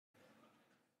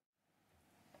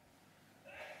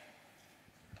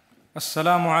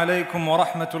السلام عليكم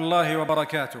ورحمة الله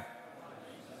وبركاته.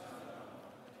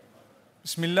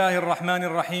 بسم الله الرحمن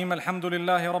الرحيم. الحمد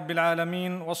لله رب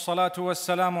العالمين، والصلاة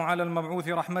والسلام على المبعوث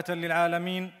رحمة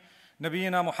للعالمين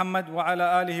نبينا محمد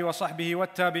وعلى آله وصحبه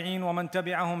والتابعين ومن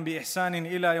تبعهم بإحسان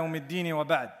إلى يوم الدين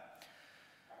وبعد.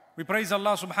 We praise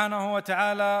Allah subhanahu wa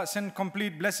ta'ala, send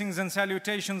complete blessings and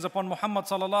salutations upon Muhammad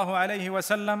sallallahu alayhi wa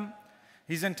sallam,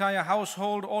 his entire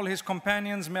household, all his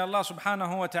companions. May Allah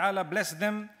subhanahu wa ta'ala bless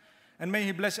them, and may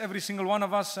He bless every single one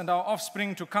of us and our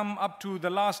offspring to come up to the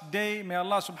last day. May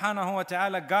Allah subhanahu wa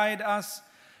ta'ala guide us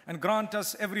and grant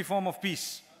us every form of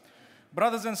peace.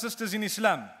 Brothers and sisters in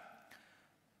Islam,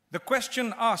 the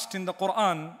question asked in the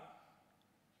Quran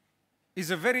is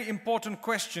a very important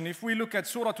question. If we look at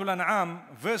Surah Al-An'am,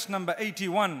 verse number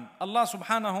 81, Allah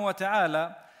subhanahu wa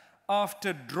ta'ala,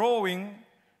 after drawing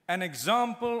an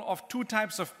example of two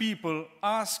types of people,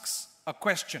 asks a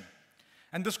question.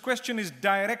 And this question is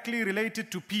directly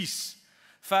related to peace.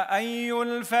 فَأَيُّ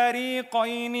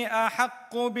الْفَرِيقَيْنِ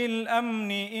أَحَقُّ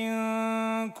بِالْأَمْنِ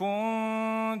إِن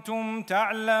كُنتُمْ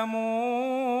تَعْلَمُونَ?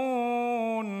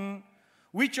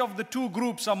 Which of the two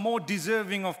groups are more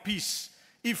deserving of peace,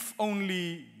 if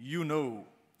only you know?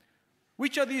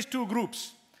 Which are these two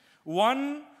groups?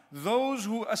 One, those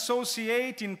who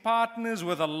associate in partners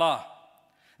with Allah.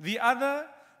 The other,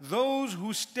 those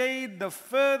who stayed the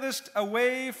furthest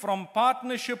away from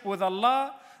partnership with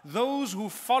Allah, those who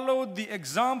followed the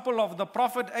example of the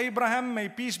Prophet Abraham, may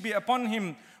peace be upon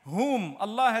him, whom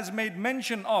Allah has made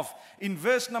mention of in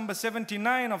verse number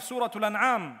 79 of Surah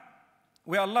Al-An'am,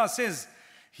 where Allah says,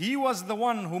 he was the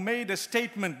one who made a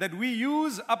statement that we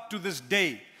use up to this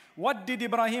day. What did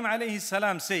Ibrahim alayhi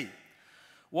salam say?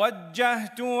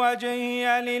 وَجَّهْتُ وَجْهِيَ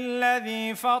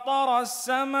لِلَّذِي فَطَرَ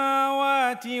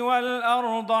السَّمَاوَاتِ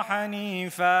وَالْأَرْضَ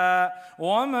حَنِيفًا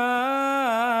وَمَا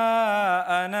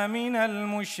أَنَا مِنَ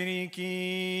الْمُشْرِكِينَ.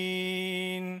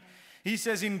 He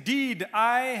says, indeed,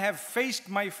 I have faced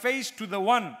my face to the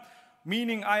one,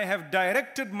 meaning I have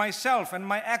directed myself and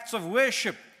my acts of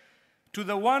worship to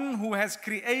the one who has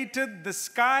created the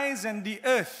skies and the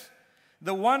earth,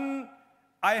 the one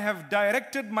I have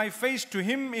directed my face to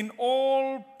him in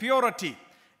all purity,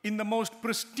 in the most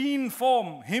pristine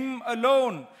form, him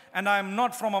alone, and I am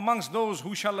not from amongst those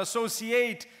who shall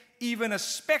associate even a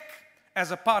speck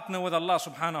as a partner with Allah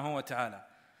subhanahu wa ta'ala.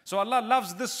 So Allah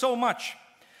loves this so much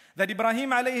that Ibrahim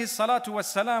alayhi salatu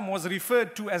wassalam was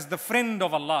referred to as the friend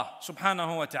of Allah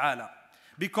subhanahu wa ta'ala,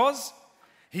 because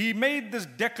he made this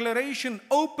declaration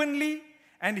openly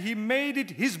and he made it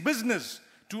his business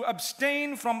to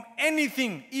abstain from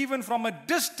anything, even from a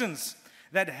distance,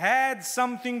 that had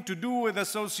something to do with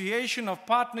association of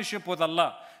partnership with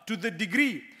Allah, to the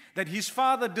degree that his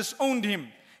father disowned him,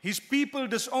 his people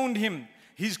disowned him,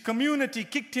 his community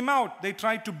kicked him out, they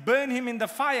tried to burn him in the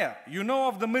fire. You know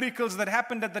of the miracles that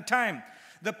happened at the time.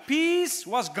 The peace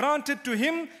was granted to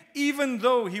him even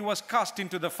though he was cast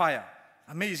into the fire.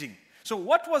 Amazing. So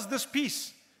what was this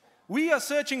peace? We are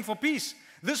searching for peace.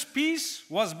 This peace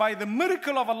was by the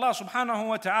miracle of Allah subhanahu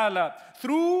wa ta'ala,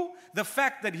 through the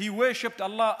fact that he worshipped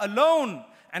Allah alone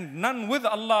and none with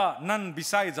Allah, none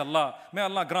besides Allah. May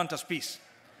Allah grant us peace.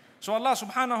 So Allah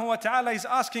subhanahu wa ta'ala is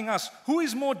asking us, who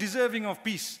is more deserving of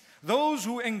peace? Those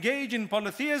who engage in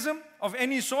polytheism of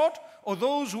any sort, or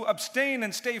those who abstain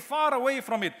and stay far away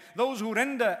from it? Those who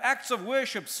render acts of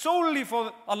worship solely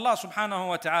for Allah subhanahu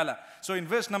wa ta'ala. So in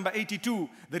verse number 82,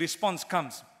 the response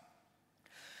comes.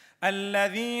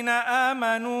 الَّذِينَ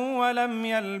آمَنُوا وَلَمْ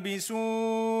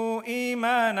يَلْبِسُوا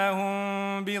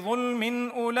إِيمَانَهُمْ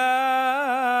بِظُلْمٍ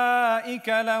أُولَٰئِكَ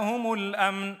لَهُمُ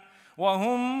الْأَمْنُ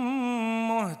وَهُمْ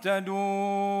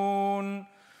مُهْتَدُونَ.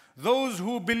 Those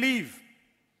who believe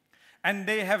and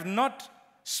they have not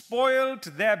spoiled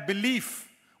their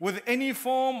belief with any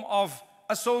form of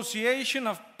association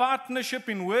of partnership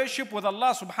in worship with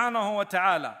Allah subhanahu wa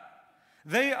ta'ala,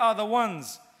 they are the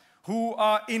ones who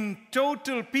are in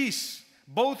total peace,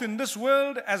 both in this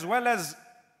world as well as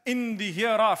in the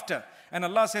hereafter. And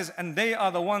Allah says, and they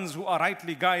are the ones who are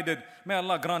rightly guided. May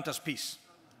Allah grant us peace.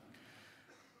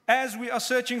 As we are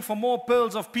searching for more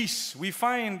pearls of peace, we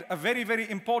find a very, very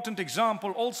important example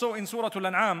also in Surah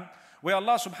Al-An'am, where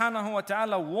Allah subhanahu wa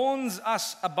ta'ala warns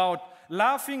us about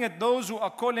laughing at those who are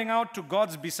calling out to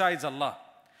gods besides Allah.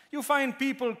 You find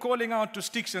people calling out to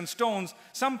sticks and stones.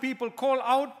 Some people call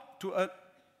out to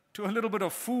a little bit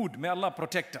of food. May Allah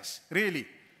protect us, really.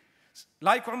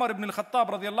 Like Umar ibn al-Khattab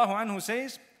radiallahu anhu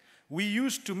says, we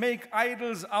used to make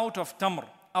idols out of tamr,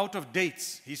 out of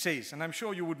dates, he says, and I'm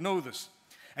sure you would know this.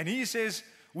 And he says,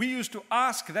 we used to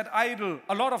ask that idol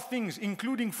a lot of things,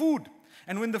 including food.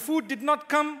 And when the food did not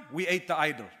come, we ate the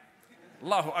idol.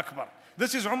 Allahu Akbar.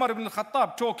 This is Umar ibn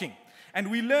al-Khattab talking. And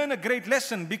we learn a great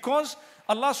lesson because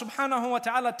Allah subhanahu wa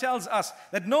ta'ala tells us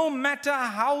that no matter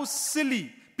how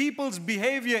silly people's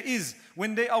behavior is,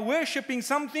 when they are worshipping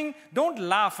something, don't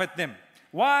laugh at them.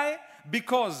 Why?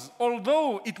 Because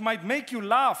although it might make you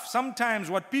laugh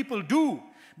sometimes what people do,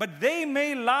 but they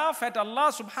may laugh at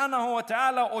Allah subhanahu wa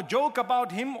ta'ala or joke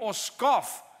about Him or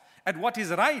scoff at what is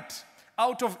right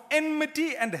out of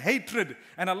enmity and hatred.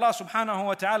 And Allah subhanahu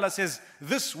wa ta'ala says,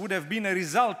 this would have been a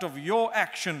result of your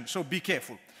action, so be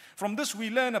careful. From this we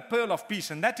learn a pearl of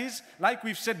peace, and that is, like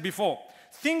we've said before,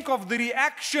 think of the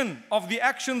reaction of the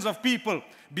actions of people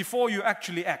before you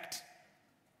actually act.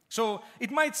 So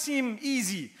it might seem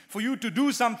easy for you to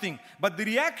do something, but the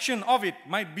reaction of it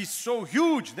might be so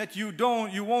huge that you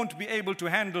won't be able to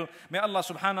handle. May Allah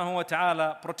subhanahu wa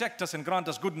ta'ala protect us and grant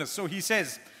us goodness. So he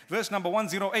says, verse number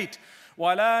 108,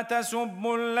 وَلَا تَسُبُّوا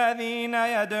الَّذِينَ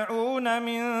يَدْعُونَ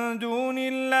مِن دُونِ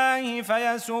اللَّهِ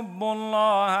فَيَسُبُّوا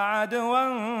اللَّهَ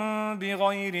عَدْوًا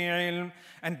بِغَيْرِ عِلْمٍ.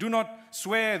 And do not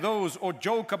swear those or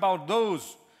joke about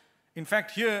those. In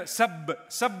fact, here,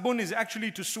 sabbun is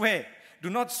actually to swear. Do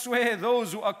not swear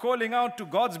those who are calling out to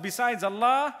gods besides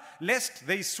Allah, lest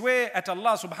they swear at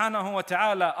Allah subhanahu wa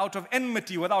ta'ala out of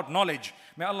enmity without knowledge.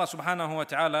 May Allah subhanahu wa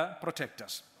ta'ala protect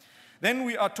us. Then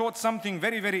we are taught something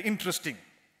very, very interesting.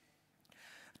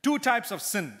 Two types of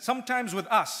sin. Sometimes with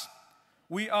us,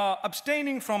 we are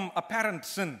abstaining from apparent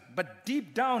sin, but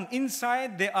deep down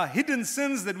inside there are hidden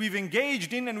sins that we've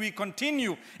engaged in and we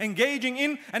continue engaging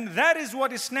in, and that is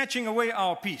what is snatching away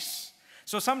our peace.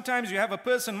 So sometimes you have a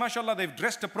person, mashallah, they've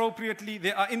dressed appropriately,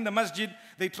 they are in the masjid,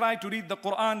 they try to read the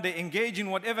Quran, they engage in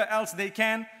whatever else they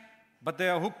can, but they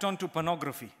are hooked onto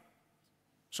pornography.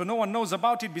 So no one knows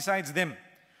about it besides them.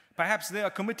 Perhaps they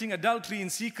are committing adultery in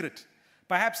secret.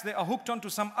 Perhaps they are hooked onto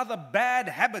some other bad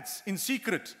habits in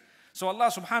secret. So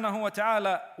Allah subhanahu wa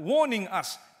ta'ala warning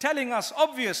us, telling us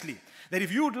obviously that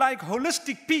if you would like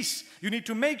holistic peace, you need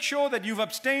to make sure that you've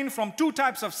abstained from two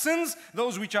types of sins,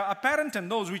 those which are apparent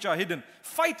and those which are hidden.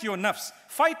 Fight your nafs,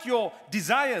 fight your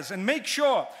desires, and make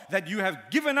sure that you have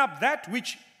given up that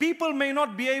which people may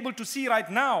not be able to see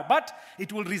right now, but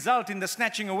it will result in the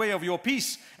snatching away of your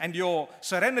peace and your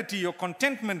serenity, your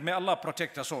contentment. May Allah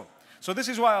protect us all. So this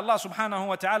is why Allah subhanahu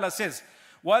wa ta'ala says,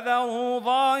 وَذَرُوا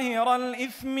ظَاهِرَ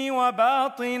الْإِثْمِ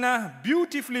وَبَاطِنَهُ.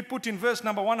 Beautifully put in verse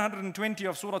number 120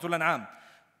 of Surah Al-An'am.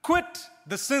 Quit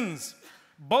the sins,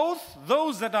 both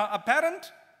those that are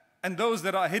apparent and those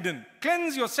that are hidden.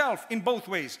 Cleanse yourself in both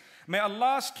ways. May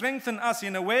Allah strengthen us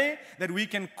in a way that we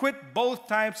can quit both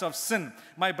types of sin.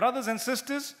 My brothers and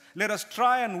sisters, let us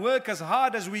try and work as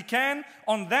hard as we can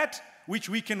on that which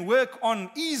we can work on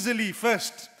easily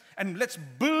first. And let's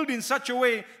build in such a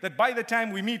way that by the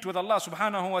time we meet with Allah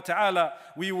subhanahu wa ta'ala,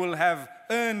 we will have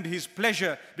earned His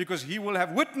pleasure, because He will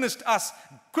have witnessed us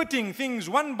quitting things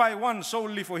one by one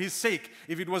solely for His sake.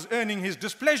 If it was earning His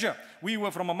displeasure, we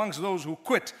were from amongst those who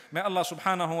quit. May Allah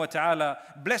subhanahu wa ta'ala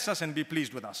bless us and be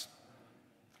pleased with us.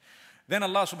 Then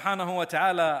Allah subhanahu wa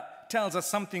ta'ala tells us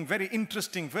something very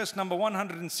interesting. Verse number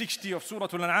 160 of Surah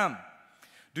Al-An'am.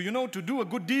 Do you know, to do a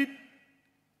good deed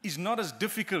is not as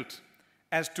difficult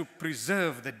as to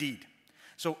preserve the deed.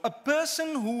 So a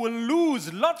person who will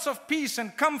lose lots of peace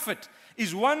and comfort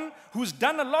is one who's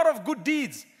done a lot of good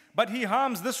deeds, but he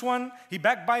harms this one, he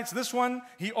backbites this one,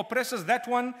 he oppresses that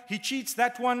one, he cheats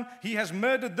that one, he has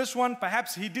murdered this one,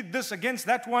 perhaps he did this against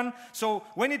that one. So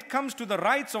when it comes to the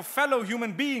rights of fellow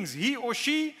human beings, he or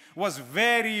she was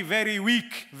very, very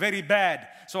weak, very bad.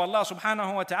 So Allah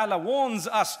subhanahu wa ta'ala warns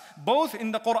us both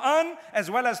in the Quran as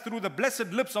well as through the blessed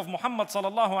lips of Muhammad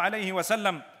sallallahu alayhi wa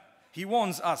sallam. He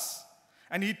warns us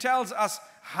and he tells us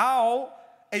how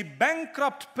a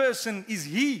bankrupt person is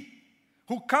he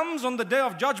who comes on the day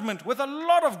of judgment with a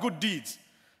lot of good deeds.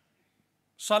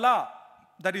 Salah,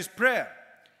 that is prayer,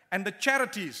 and the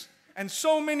charities, and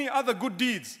so many other good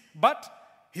deeds. But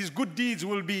his good deeds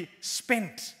will be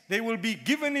spent. They will be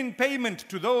given in payment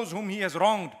to those whom he has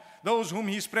wronged, those whom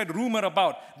he spread rumor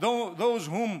about, those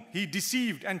whom he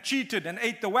deceived and cheated and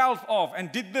ate the wealth of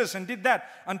and did this and did that,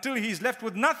 until he is left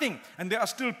with nothing, and there are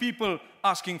still people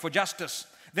asking for justice.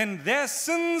 Then their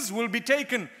sins will be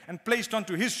taken and placed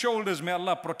onto his shoulders. May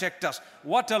Allah protect us.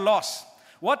 What a loss.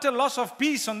 What a loss of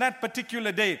peace on that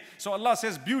particular day. So Allah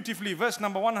says beautifully, verse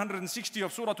number 160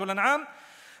 of Surah Al-An'am,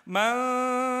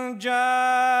 مَنْ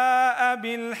جَاءَ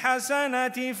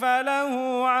بِالْحَسَنَةِ فَلَهُ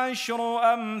عَشْرُ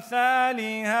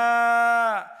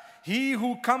أَمْثَالِهَا. He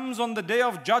who comes on the day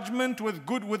of judgment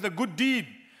with a good deed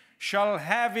shall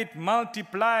have it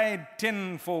multiplied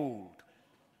tenfold.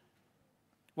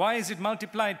 Why is it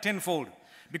multiplied tenfold?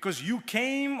 Because you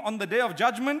came on the day of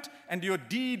judgment and your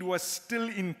deed was still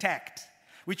intact.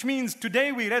 Which means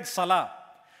today we read salah.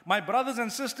 My brothers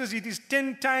and sisters, it is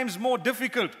 10 times more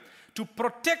difficult to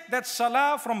protect that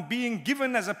salah from being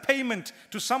given as a payment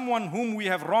to someone whom we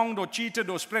have wronged or cheated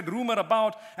or spread rumor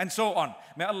about and so on.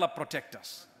 May Allah protect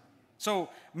us. So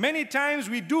many times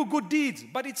we do good deeds,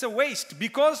 but it's a waste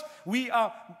because we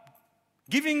are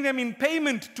giving them in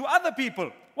payment to other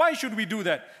people. Why should we do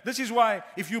that? This is why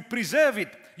if you preserve it,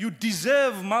 you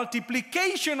deserve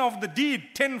multiplication of the deed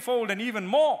tenfold and even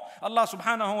more. Allah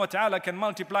subhanahu wa ta'ala can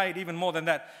multiply it even more than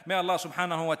that. May Allah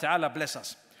subhanahu wa ta'ala bless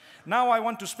us. Now I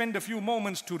want to spend a few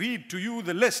moments to read to you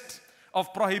the list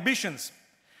of prohibitions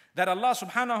that Allah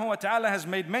subhanahu wa ta'ala has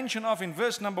made mention of in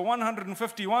verse number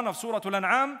 151 of Surah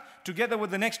Al-An'am, together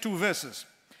with the next two verses.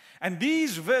 And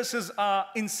these verses are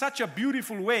in such a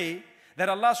beautiful way that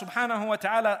Allah subhanahu wa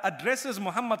ta'ala addresses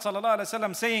Muhammad sallallahu alayhi wa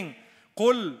sallam saying,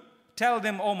 "Qul," tell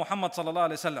them, O Muhammad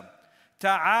sallallahu alayhi wa sallam,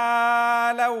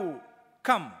 "Ta'alaw,"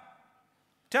 come.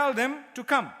 Tell them to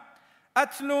come.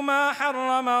 "Atlu ma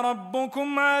harrama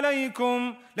rabbukum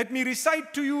alaykum." Let me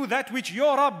recite to you that which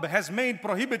your Rabb has made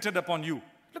prohibited upon you.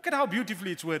 Look at how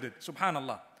beautifully it's worded,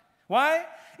 subhanallah. Why?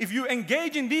 If you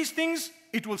engage in these things,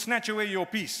 it will snatch away your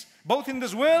peace, both in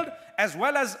this world as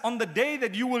well as on the day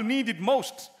that you will need it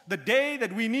most, the day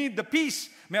that we need the peace.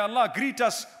 May Allah greet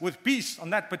us with peace on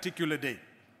that particular day.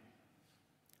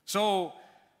 So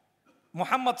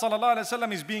Muhammad sallallahu alaihi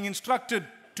wasallam is being instructed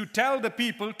to tell the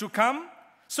people to come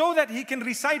so that he can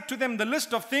recite to them the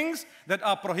list of things that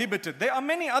are prohibited. There are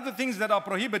many other things that are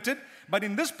prohibited, but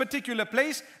in this particular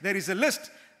place there is a list.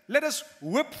 Let us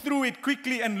whip through it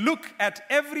quickly and look at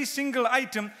every single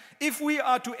item. If we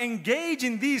are to engage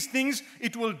in these things,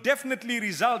 it will definitely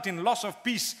result in loss of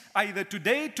peace, either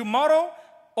today, tomorrow,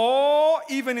 or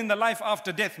even in the life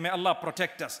after death. May Allah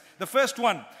protect us. The first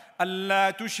one,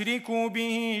 Allah tushriku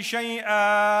bihi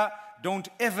shay'a. Don't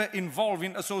ever involve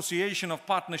in association of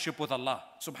partnership with Allah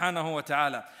subhanahu wa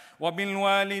ta'ala.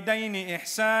 وَبِالْوَالِدَيْنِ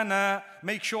إِحْسَانًا.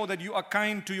 Make sure that you are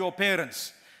kind to your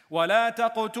parents. وَلَا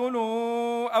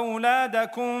تَقْتُلُوا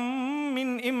أَوْلَادَكُمْ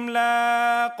مِنْ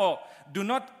إِمْلَاقٍ. Do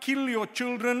not kill your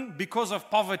children because of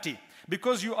poverty.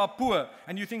 Because you are poor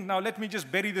and you think, now let me just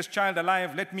bury this child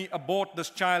alive, let me abort this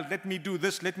child, let me do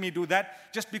this, let me do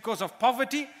that. Just because of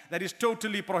poverty, that is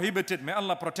totally prohibited. May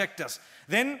Allah protect us.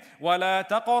 Then, وَلَا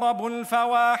تَقْرَبُوا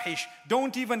الْفَوَاحِشِ.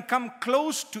 Don't even come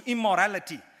close to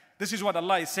immorality. This is what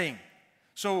Allah is saying.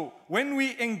 So when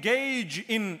we engage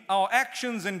in our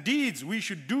actions and deeds, we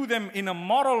should do them in a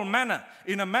moral manner,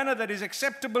 in a manner that is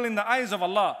acceptable in the eyes of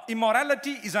Allah.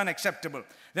 Immorality is unacceptable.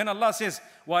 Then Allah says,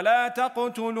 وَلَا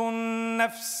تَقْتُلُوا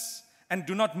النَّفْسِ. And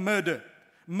do not murder.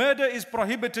 Murder is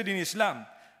prohibited in Islam.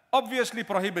 Obviously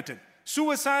prohibited.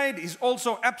 Suicide is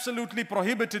also absolutely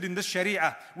prohibited in this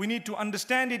Sharia. We need to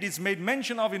understand it. It's made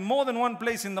mention of in more than one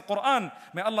place in the Quran.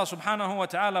 May Allah subhanahu wa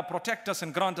ta'ala protect us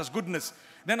and grant us goodness.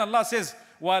 Then Allah says,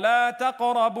 وَلَا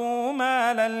تَقْرَبُوا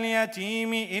مَالَ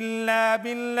الْيَتِيمِ إِلَّا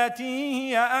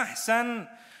بِالَّتِي هِيَ أَحْسَنُ.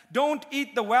 Don't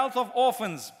eat the wealth of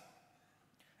orphans,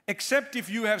 except if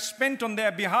you have spent on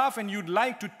their behalf and you'd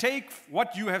like to take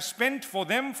what you have spent for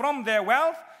them from their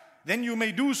wealth, then you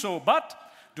may do so. But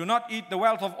do not eat the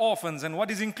wealth of orphans. And what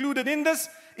is included in this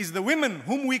is the women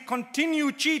whom we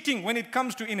continue cheating when it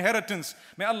comes to inheritance.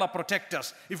 May Allah protect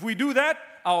us. If we do that,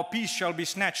 our peace shall be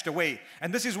snatched away.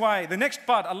 And this is why the next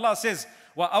part Allah says,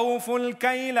 وَأَوْفُوا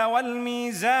الْكَيْلَ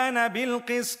وَالْمِيزَانَ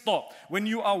بِالْقِسْطِ. When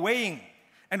you are weighing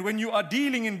and when you are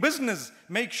dealing in business,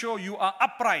 make sure you are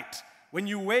upright. When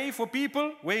you weigh for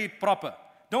people, weigh it proper.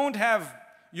 Don't have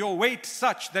your weight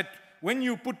such that when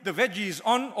you put the veggies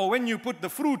on or when you put the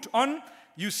fruit on,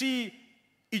 you see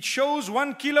it shows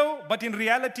 1 kilo, but in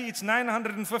reality it's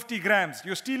 950 grams.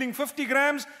 You're stealing 50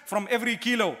 grams from every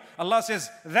kilo. Allah says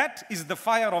that is the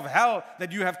fire of hell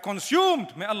that you have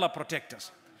consumed. May Allah protect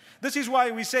us. This is why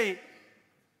we say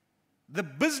the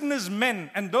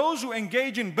businessmen and those who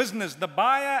engage in business, the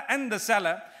buyer and the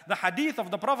seller, the hadith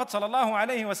of the Prophet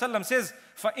ﷺ says,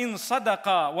 فَإِن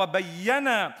صَدَقَا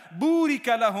وَبَيَّنَا بُورِكَ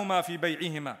لَهُمَا فِي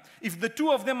بَيْعِهِمَا. If the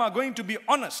two of them are going to be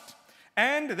honest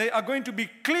and they are going to be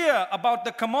clear about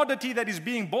the commodity that is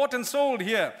being bought and sold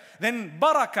here, then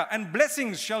barakah and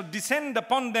blessings shall descend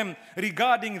upon them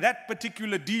regarding that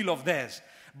particular deal of theirs.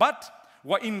 But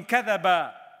وَإِن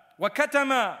كَذَبَا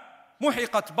وَكَتَمَا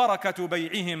مُحِقَتْ بَرَكَةُ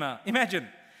بَيْعِهِمَا. Imagine,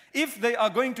 if they are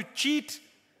going to cheat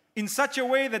in such a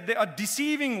way that they are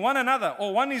deceiving one another,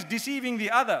 or one is deceiving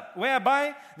the other,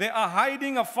 whereby they are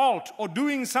hiding a fault or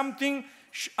doing something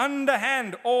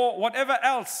underhand or whatever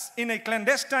else in a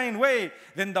clandestine way,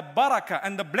 then the barakah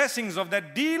and the blessings of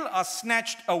that deal are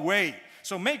snatched away.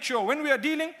 So make sure when we are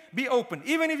dealing, be open.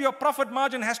 Even if your profit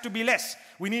margin has to be less,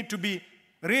 we need to be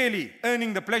really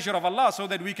earning the pleasure of Allah so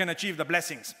that we can achieve the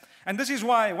blessings. And this is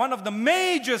why one of the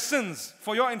major sins,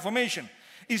 for your information,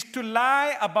 is to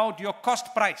lie about your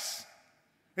cost price.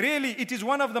 Really, it is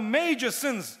one of the major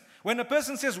sins. When a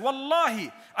person says,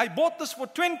 Wallahi, I bought this for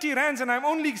 20 rands and I'm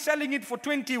only selling it for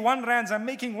 21 rands. I'm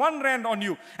making 1 rand on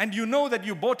you. And you know that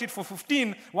you bought it for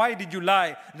 15. Why did you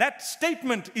lie? That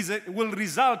statement will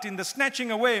result in the snatching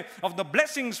away of the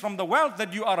blessings from the wealth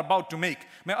that you are about to make.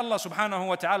 May Allah subhanahu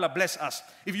wa ta'ala bless us.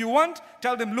 If you want,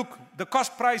 tell them, look, the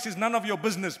cost price is none of your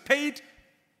business. Pay it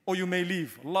or you may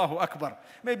leave. Allahu Akbar.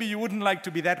 Maybe you wouldn't like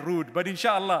to be that rude, but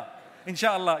inshallah.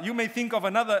 Inshallah, you may think of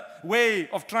another way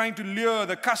of trying to lure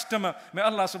the customer. May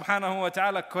Allah subhanahu wa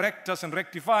ta'ala correct us and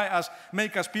rectify us,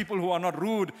 make us people who are not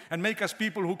rude, and make us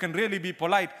people who can really be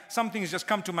polite. Something's just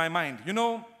come to my mind. You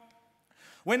know,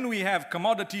 when we have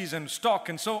commodities and stock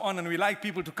and so on, and we like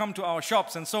people to come to our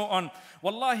shops and so on,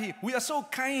 wallahi, we are so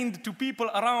kind to people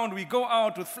around. We go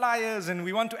out with flyers and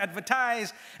we want to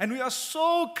advertise, and we are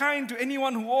so kind to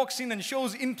anyone who walks in and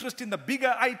shows interest in the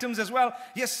bigger items as well.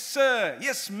 Yes, sir.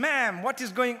 Yes, ma'am. What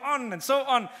is going on? And so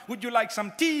on. Would you like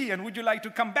some tea? And would you like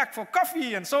to come back for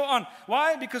coffee? And so on.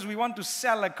 Why? Because we want to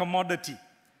sell a commodity.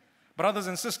 Brothers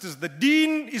and sisters, the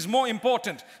deen is more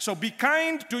important. So be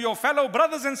kind to your fellow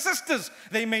brothers and sisters.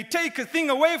 They may take a thing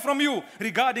away from you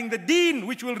regarding the deen,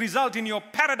 which will result in your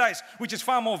paradise, which is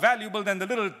far more valuable than the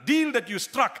little deal that you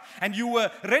struck. And you were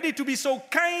ready to be so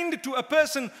kind to a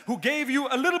person who gave you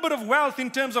a little bit of wealth in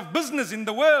terms of business in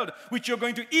the world, which you're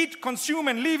going to eat, consume,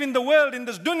 and live in the world in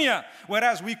this dunya.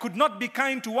 Whereas we could not be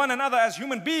kind to one another as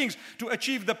human beings to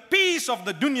achieve the peace of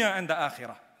the dunya and the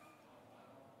akhirah.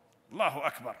 Allahu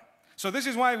Akbar. So this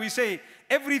is why we say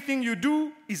everything you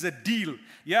do is a deal.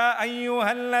 Ya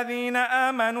ayyuhalladhina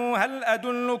amanu hal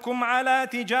adullukum ala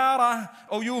tijarah.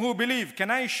 Oh, you who believe, can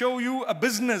I show you a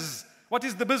business? What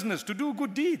is the business? To do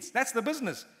good deeds. That's the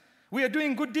business. We are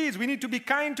doing good deeds. We need to be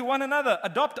kind to one another.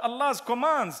 Adopt Allah's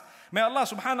commands. May Allah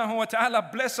subhanahu wa ta'ala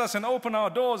bless us and open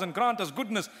our doors and grant us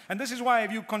goodness. And this is why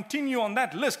if you continue on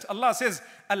that list, Allah says,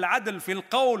 Al-adl fil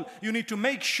qawl. You need to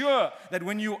make sure that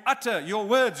when you utter your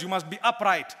words, you must be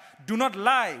upright. Do not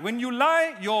lie. When you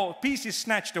lie, your peace is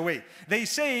snatched away. They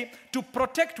say, to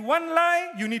protect one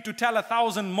lie, you need to tell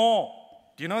 1,000 more.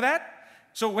 Do you know that?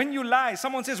 So when you lie,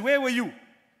 someone says, where were you?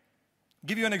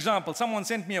 Give you an example. Someone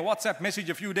sent me a WhatsApp message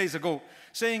a few days ago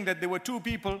saying that there were 2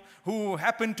 people who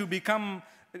happened to become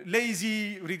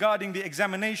lazy regarding the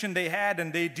examination they had,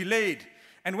 and they delayed.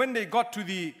 And when they got to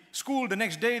the school the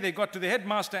next day, they got to the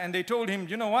headmaster and they told him,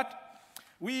 you know what?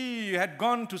 We had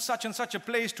gone to such and such a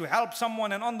place to help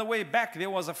someone, and on the way back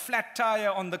there was a flat tire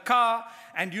on the car,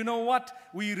 and you know what?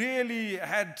 We really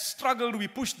had struggled. We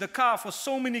pushed the car for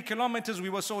so many kilometers. We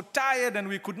were so tired and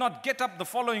we could not get up the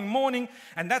following morning,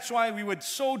 and that's why we were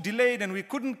so delayed and we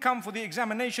couldn't come for the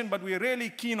examination, but we were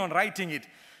really keen on writing it.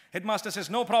 Headmaster says,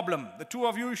 no problem. The 2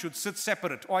 of you should sit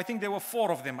separate. Or I think there were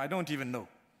 4 of them. I don't even know.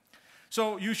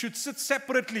 So you should sit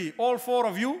separately, all 4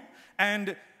 of you,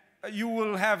 and you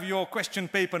will have your question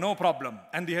paper, no problem.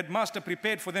 And the headmaster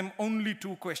prepared for them only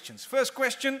 2 questions. First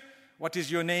question, what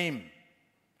is your name?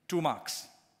 2 marks.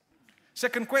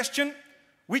 Second question,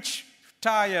 which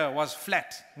tire was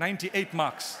flat? 98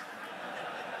 marks.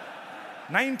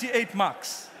 98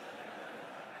 marks.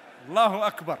 Allahu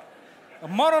Akbar. The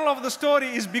moral of the story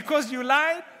is because you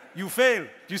lied, you failed.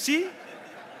 Do you see?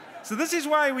 So this is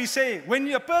why we say,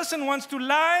 when a person wants to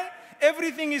lie,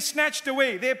 everything is snatched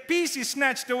away. Their peace is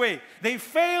snatched away. They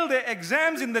fail their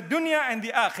exams in the dunya and the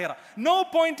akhirah. No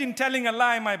point in telling a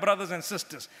lie, my brothers and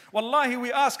sisters. Wallahi,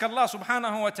 we ask Allah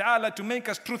subhanahu wa ta'ala to make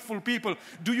us truthful people.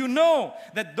 Do you know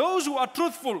that those who are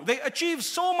truthful, they achieve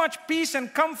so much peace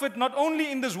and comfort, not only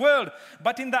in this world,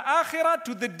 but in the akhirah,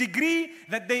 to the degree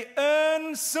that they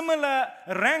earn similar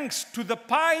ranks to the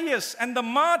pious and the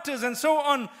martyrs and so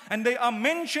on. And they are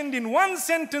mentioned in one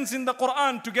sentence in the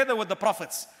Quran together with the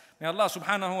prophets. May Allah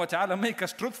subhanahu wa ta'ala make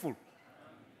us truthful.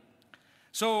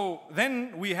 So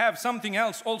then we have something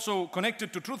else also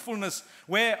connected to truthfulness,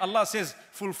 where Allah says,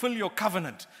 fulfill your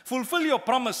covenant, fulfill your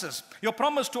promises, your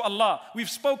promise to Allah. We've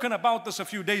spoken about this a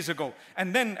few days ago.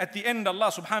 And then at the end,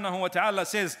 Allah subhanahu wa ta'ala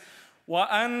says,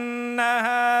 وَأَنَّ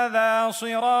هَذَا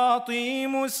صِرَاطِي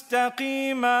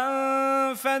مُسْتَقِيمًا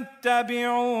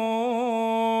فَاتَّبِعُوهُ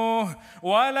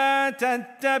وَلَا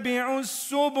تَتَّبِعُوا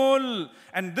السُّبُلَ.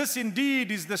 And this indeed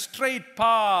is the straight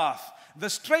path. The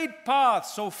straight path,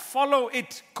 so follow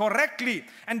it correctly.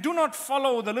 And do not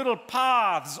follow the little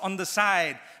paths on the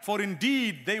side, for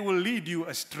indeed they will lead you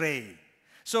astray.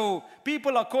 So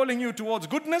people are calling you towards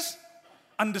goodness.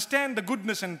 Understand the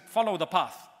goodness and follow the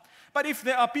path. But if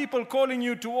there are people calling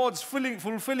you towards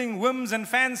fulfilling whims and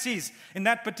fancies, in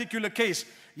that particular case,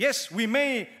 yes, we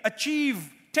may achieve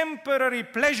temporary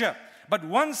pleasure, but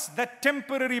once that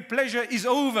temporary pleasure is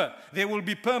over, there will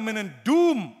be permanent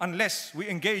doom unless we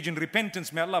engage in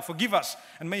repentance. May Allah forgive us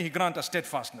and may He grant us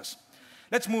steadfastness.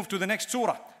 Let's move to the next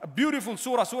surah, a beautiful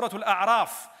surah, Surah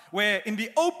Al-A'raf, where in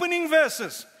the opening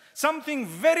verses, something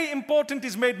very important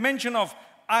is made mention of.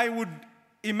 I would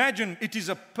imagine it is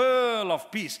a pearl of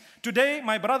peace. Today,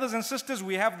 my brothers and sisters,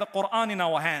 we have the Quran in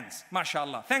our hands.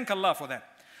 MashaAllah. Thank Allah for that.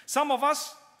 Some of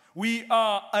us, we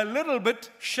are a little bit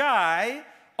shy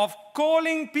of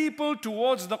calling people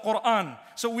towards the Quran.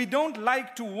 So we don't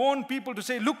like to warn people to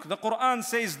say, look, the Quran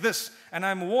says this, and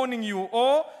I'm warning you.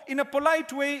 Or in a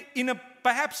polite way, in a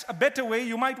perhaps a better way,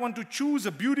 you might want to choose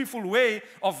a beautiful way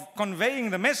of conveying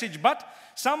the message. But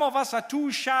some of us are too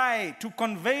shy to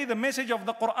convey the message of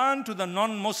the Quran to the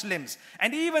non-Muslims,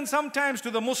 and even sometimes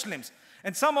to the Muslims.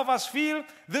 And some of us feel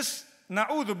this,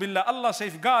 na'udhu billah, Allah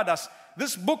safeguard us.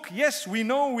 This book, yes, we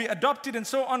know, we adopt it and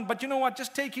so on, but you know what,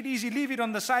 just take it easy, leave it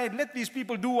on the side, let these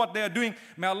people do what they are doing.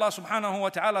 May Allah subhanahu wa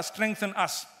ta'ala strengthen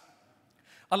us.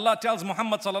 Allah tells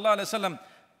Muhammad sallallahu alayhi wa sallam,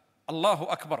 Allahu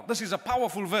Akbar. This is a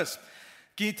powerful verse.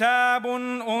 كتاب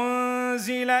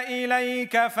أنزل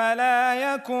إليك فلا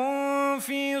يكن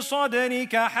في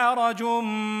صدرك حرج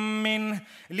منه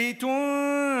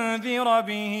لتنذر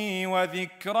به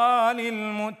وذكرى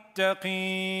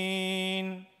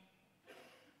للمتقين.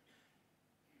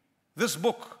 This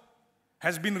book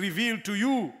has been revealed to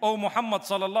you, O Muhammad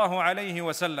sallallahu alayhi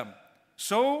wasallam.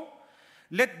 So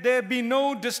let there be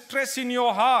no distress in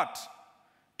your heart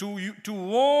to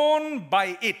warn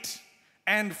by it,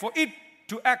 and for it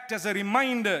to act as a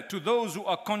reminder to those who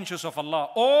are conscious of Allah,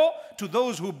 or to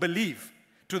those who believe.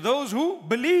 To those who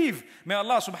believe, may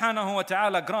Allah subhanahu wa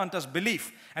ta'ala grant us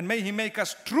belief, and may He make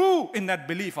us true in that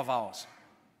belief of ours.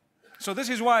 So this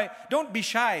is why don't be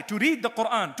shy to read the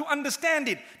Quran, to understand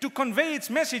it, to convey its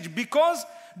message, because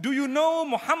do you know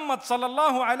Muhammad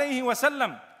sallallahu alayhi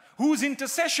wasallam, whose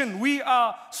intercession we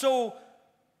are so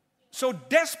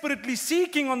desperately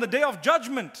seeking on the day of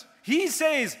judgment? He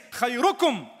says,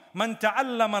 خَيْرُكُمْ مَنْ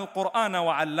تَعَلَّمَ الْقُرْآنَ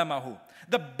وَعَلَّمَهُ.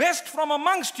 The best from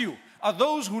amongst you are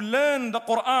those who learn the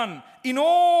Quran in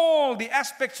all the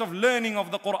aspects of learning of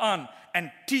the Quran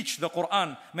and teach the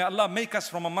Quran. May Allah make us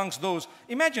from amongst those.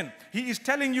 Imagine, He is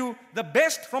telling you the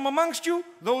best from amongst you,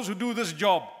 those who do this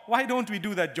job. Why don't we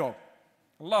do that job?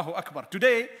 Allahu Akbar.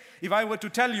 Today, if I were to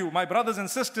tell you, my brothers and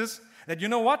sisters, that you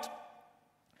know what?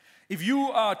 If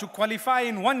you are to qualify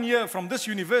in 1 year from this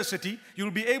university,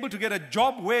 you'll be able to get a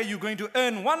job where you're going to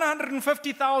earn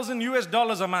 $150,000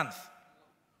 US a month.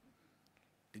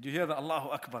 Did you hear the Allahu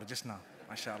Akbar just now?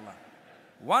 MashaAllah.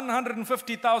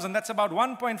 150,000, that's about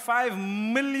 1.5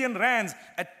 million rands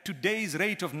at today's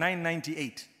rate of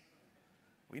 998.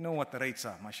 We know what the rates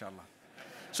are, MashaAllah.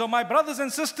 So my brothers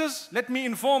and sisters, let me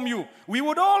inform you, we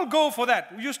would all go for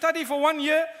that. You study for 1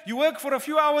 year, you work for a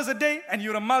few hours a day, and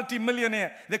you're a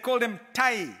multi-millionaire. They call them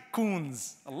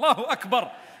tycoons. Allahu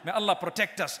Akbar. May Allah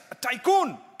protect us. A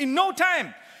tycoon in no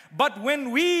time. But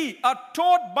when we are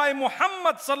taught by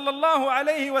Muhammad sallallahu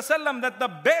alayhi wasallam that the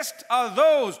best are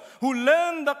those who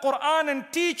learn the Quran and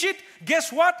teach it,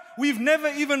 guess what? We've never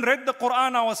even read the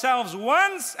Quran ourselves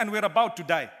once, and we're about to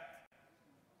die.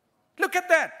 Look at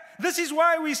that. This is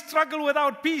why we struggle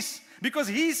without peace. Because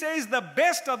He says the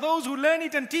best are those who learn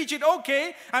it and teach it.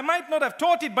 Okay, I might not have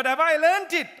taught it, but have I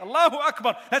learned it? Allahu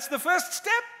Akbar. That's the first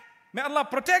step. May Allah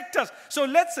protect us. So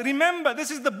let's remember,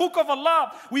 this is the book of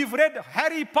Allah. We've read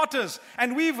Harry Potter's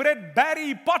and we've read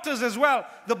Barry Potter's as well.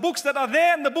 The books that are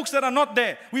there and the books that are not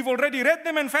there. We've already read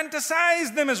them and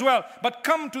fantasized them as well. But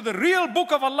come to the real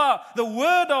book of Allah, the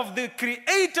word of the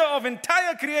creator of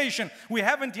entire creation. We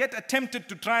haven't yet attempted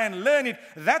to try and learn it.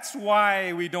 That's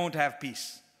why we don't have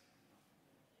peace.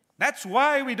 That's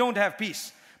why we don't have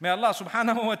peace. May Allah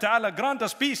subhanahu wa ta'ala grant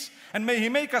us peace, and may He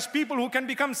make us people who can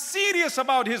become serious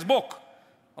about His book.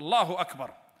 Allahu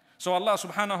Akbar. So Allah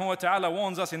subhanahu wa ta'ala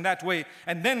warns us in that way.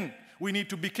 And then we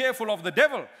need to be careful of the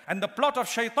devil and the plot of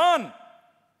shaitan.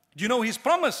 Do you know his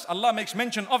promise? Allah makes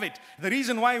mention of it. The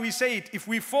reason why we say it, if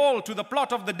we fall to the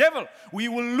plot of the devil, we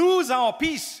will lose our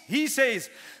peace. He says,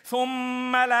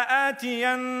 ثُمَّ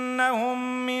لَآتِيَنَّهُمْ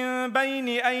مِنْ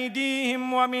بَيْنِ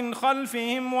أَيْدِيهِمْ وَمِنْ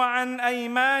خَلْفِهِمْ وَعَنْ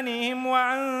أَيْمَانِهِمْ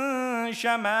وَعَنْ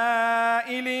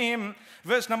شَمَائِلِهِمْ.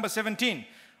 Verse number 17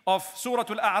 of Surah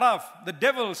Al-A'raf. The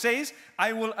devil says,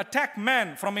 I will attack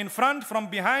man from in front, from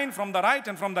behind, from the right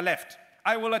and from the left.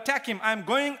 I will attack him. I'm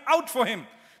going out for him.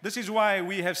 This is why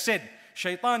we have said,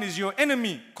 Shaitan is your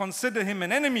enemy. Consider him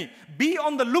an enemy. Be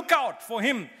on the lookout for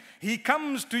him. He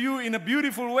comes to you in a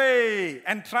beautiful way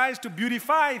and tries to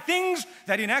beautify things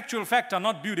that in actual fact are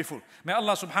not beautiful. May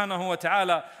Allah subhanahu wa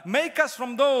ta'ala make us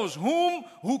from those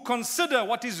who consider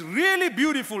what is really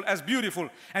beautiful as beautiful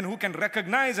and who can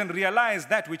recognize and realize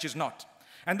that which is not.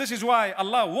 And this is why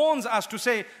Allah warns us to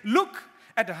say, look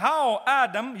at how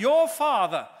Adam, your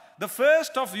father, the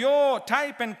first of your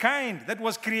type and kind that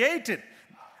was created,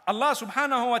 Allah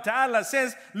subhanahu wa ta'ala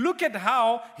says, look at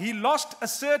how he lost a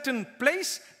certain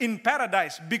place in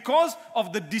paradise because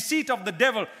of the deceit of the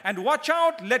devil. And watch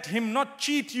out, let him not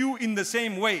cheat you in the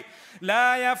same way.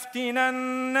 لا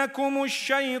يفتننكم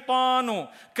الشيطان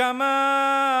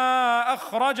كما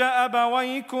أخرج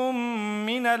أبويكم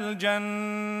من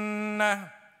الجنة.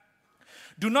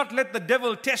 Do not let the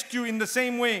devil test you in the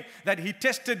same way that he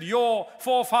tested your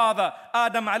forefather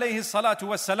Adam alayhi salatu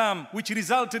wassalam, which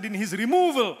resulted in his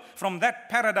removal from that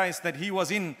paradise that he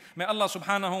was in. May Allah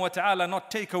subhanahu wa ta'ala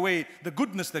not take away the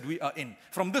goodness that we are in.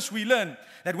 From this we learn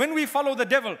that when we follow the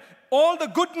devil, all the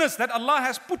goodness that Allah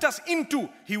has put us into,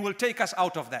 he will take us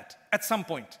out of that at some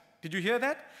point. Did you hear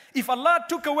that? If Allah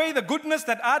took away the goodness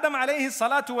that Adam alayhi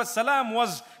salatu wassalam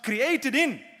was created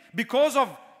in because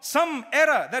of some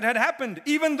error that had happened,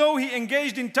 even though he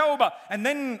engaged in tawbah, and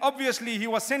then obviously he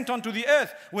was sent onto the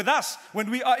earth with us,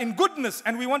 when we are in goodness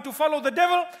and we want to follow the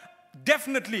devil,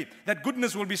 definitely that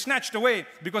goodness will be snatched away,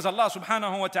 because Allah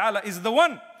subhanahu wa ta'ala is the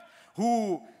one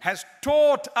who has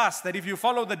taught us that if you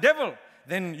follow the devil,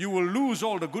 then you will lose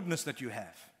all the goodness that you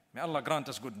have. May Allah grant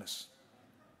us goodness.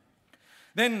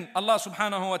 Then Allah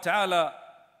subhanahu wa ta'ala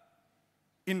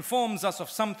informs us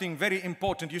of something very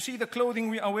important. You see the clothing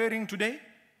we are wearing today?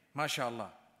 MashaAllah.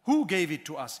 Who gave it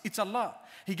to us? It's Allah.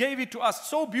 He gave it to us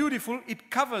so beautiful, it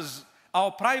covers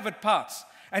our private parts.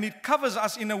 And it covers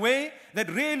us in a way that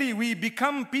really we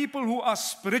become people who are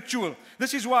spiritual.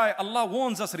 This is why Allah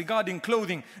warns us regarding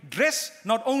clothing. Dress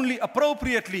not only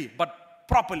appropriately, but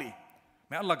properly.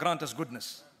 May Allah grant us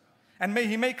goodness. And may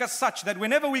He make us such that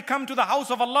whenever we come to the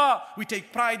house of Allah, we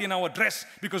take pride in our dress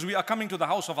because we are coming to the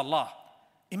house of Allah.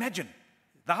 Imagine.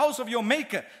 The house of your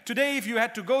maker. Today, if you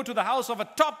had to go to the house of a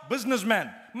top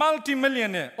businessman,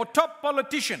 multi-millionaire, or top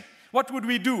politician, what would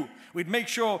we do? We'd make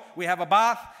sure we have a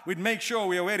bath. We'd make sure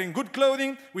we are wearing good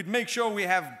clothing. We'd make sure we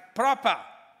have proper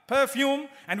perfume.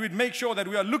 And we'd make sure that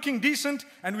we are looking decent.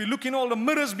 And we look in all the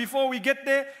mirrors before we get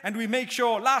there. And we make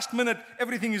sure last minute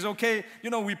everything is okay. You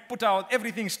know, we put out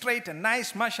everything straight and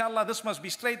nice. MashaAllah, this must be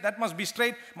straight, that must be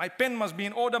straight. My pen must be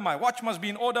in order. My watch must be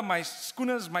in order. My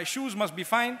schooners, my shoes must be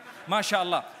fine.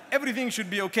 MashaAllah, everything should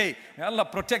be okay. May Allah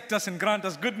protect us and grant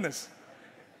us goodness.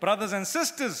 Brothers and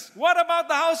sisters, what about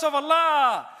the house of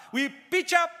Allah? We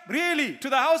pitch up really to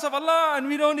the house of Allah and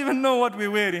we don't even know what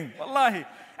we're wearing. Wallahi.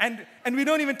 And we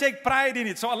don't even take pride in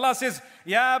it. So Allah says,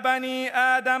 Ya bani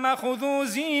Adam khudhu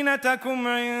zinatakum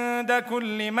inda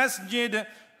kulli masjid.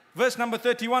 Verse number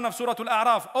 31 of Surah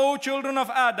Al-A'raf. O children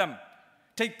of Adam,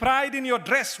 take pride in your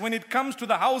dress when it comes to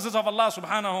the houses of Allah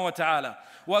subhanahu wa ta'ala.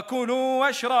 Wa kulu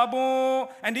washrabu,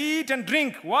 and eat and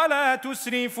drink. Wala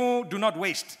tusrifu, do not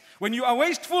waste. When you are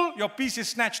wasteful, your peace is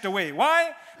snatched away.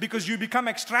 Why? Because you become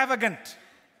extravagant.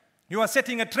 You are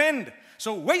setting a trend.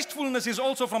 So wastefulness is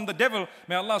also from the devil.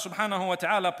 May Allah subhanahu wa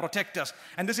ta'ala protect us.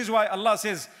 And this is why Allah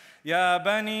says, Ya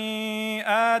bani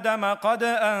Adam qad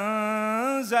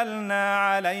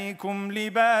anzalna alaykum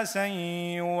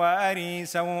libasan yuwari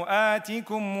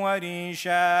sawatikum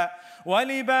warisha wa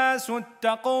libasu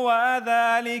taqwa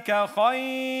dhalika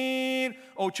khair.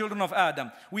 O children of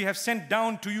Adam, we have sent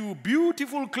down to you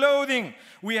beautiful clothing.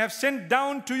 We have sent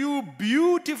down to you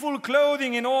beautiful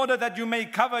clothing in order that you may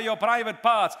cover your private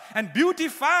parts and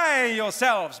beautify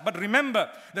yourselves. But remember,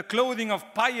 the clothing of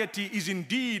piety is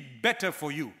indeed better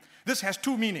for you. This has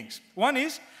two meanings. One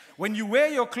is, when you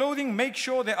wear your clothing, make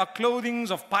sure there are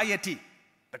clothings of piety.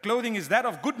 The clothing is that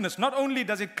of goodness. Not only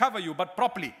does it cover you, but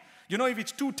properly. You know, if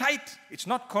it's too tight, it's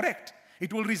not correct.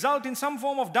 It will result in some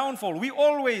form of downfall. We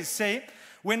always say,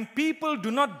 when people do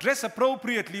not dress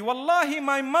appropriately, wallahi,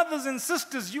 my mothers and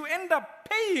sisters, you end up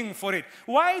paying for it.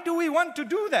 Why do we want to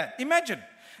do that? Imagine.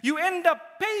 You end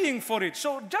up paying for it.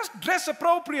 So just dress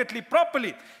appropriately,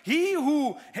 properly. He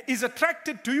who is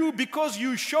attracted to you because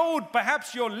you showed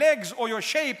perhaps your legs or your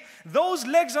shape, those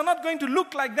legs are not going to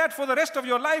look like that for the rest of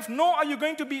your life, nor are you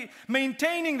going to be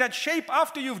maintaining that shape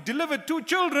after you've delivered 2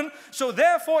 children. So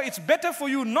therefore, it's better for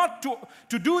you not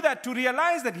to do that, to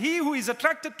realize that he who is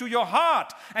attracted to your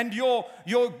heart and your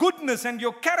goodness and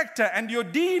your character and your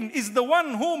deen is the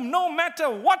one whom no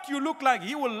matter what you look like,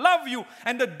 he will love you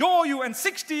and adore you, and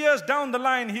 60 years down the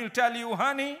line, he'll tell you,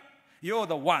 honey, you're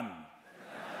the one.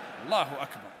 Allahu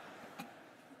Akbar.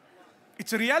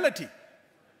 It's a reality.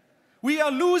 We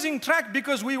are losing track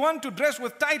because we want to dress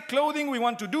with tight clothing, we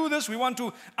want to do this, we want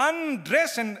to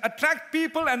undress and attract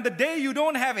people, and the day you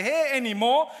don't have hair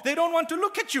anymore, they don't want to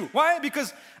look at you. Why?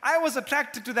 Because I was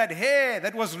attracted to that hair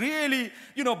that was really,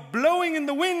 blowing in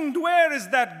the wind. Where is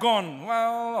that gone?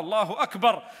 Well, Allahu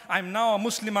Akbar. I'm now a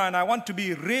Muslimah and I want to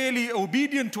be really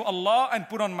obedient to Allah and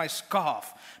put on my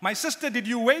scarf. My sister, did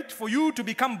you wait for you to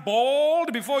become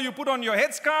bald before you put on your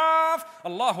headscarf?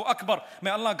 Allahu Akbar. May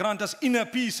Allah grant us inner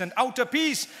peace and outer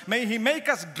peace. May He make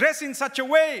us dress in such a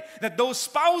way that those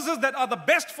spouses that are the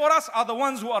best for us are the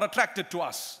ones who are attracted to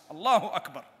us. Allahu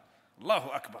Akbar. Allahu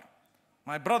Akbar.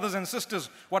 My brothers and sisters,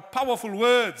 what powerful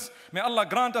words. May Allah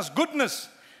grant us goodness.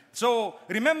 So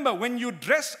remember, when you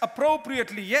dress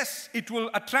appropriately, yes, it will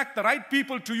attract the right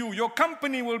people to you. Your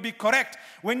company will be correct.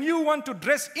 When you want to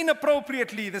dress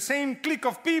inappropriately, the same clique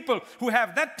of people who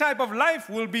have that type of life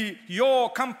will be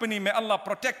your company. May Allah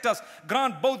protect us.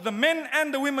 Grant both the men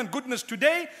and the women goodness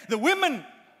today. The women,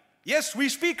 yes, we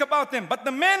speak about them, but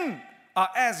the men are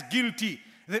as guilty.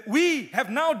 We have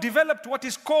now developed what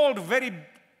is called, very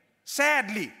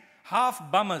sadly, half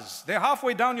bummers. They're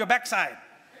halfway down your backside.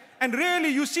 And really,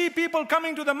 you see people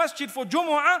coming to the masjid for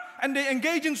Jumu'ah and they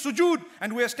engage in sujood,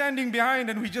 and we're standing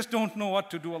behind and we just don't know what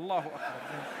to do. Allahu Akbar.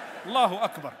 Allahu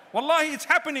Akbar. Wallahi, it's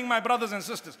happening, my brothers and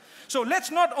sisters. So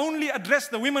let's not only address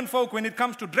the women folk when it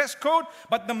comes to dress code,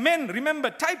 but the men.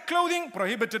 Remember, tight clothing,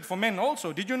 prohibited for men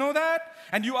also. Did you know that?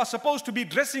 And you are supposed to be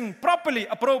dressing properly,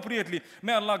 appropriately.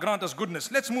 May Allah grant us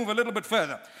goodness. Let's move a little bit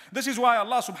further. This is why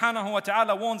Allah subhanahu wa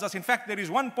ta'ala warns us. In fact, there is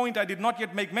one point I did not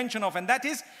yet make mention of, and that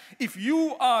is, if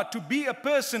you are to be a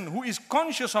person who is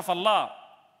conscious of Allah,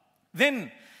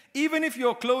 then even if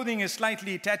your clothing is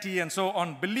slightly tatty and so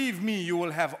on, believe me, you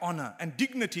will have honor and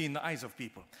dignity in the eyes of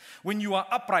people. When you are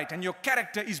upright and your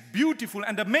character is beautiful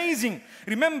and amazing.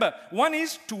 Remember, one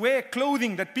is to wear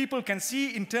clothing that people can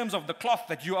see in terms of the cloth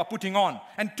that you are putting on.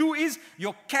 And two is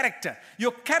your character.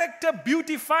 Your character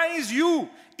beautifies you,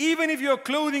 even if your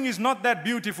clothing is not that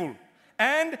beautiful.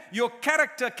 And your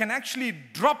character can actually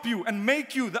drop you and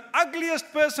make you the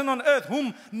ugliest person on earth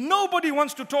whom nobody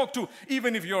wants to talk to,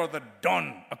 even if you're the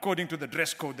don, according to the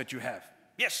dress code that you have.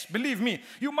 Yes, believe me,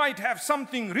 you might have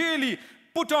something really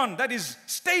put on that is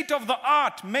state of the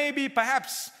art, maybe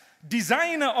perhaps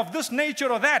designer of this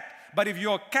nature or that. But if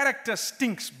your character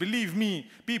stinks, believe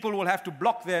me, people will have to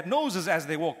block their noses as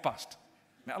they walk past.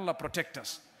 May Allah protect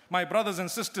us. My brothers and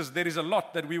sisters, there is a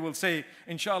lot that we will say.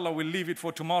 Inshallah, we'll leave it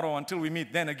for tomorrow until we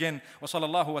meet then again. Wa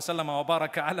sallallahu wa sallama wa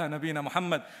baraka ala nabina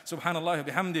Muhammad. Subhanallah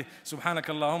bihamdi.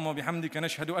 Subhanakallahumma bihamdika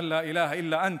nashhadu an la ilaha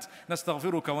illa ant.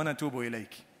 Nastaghfiruka wa natubu ilayk.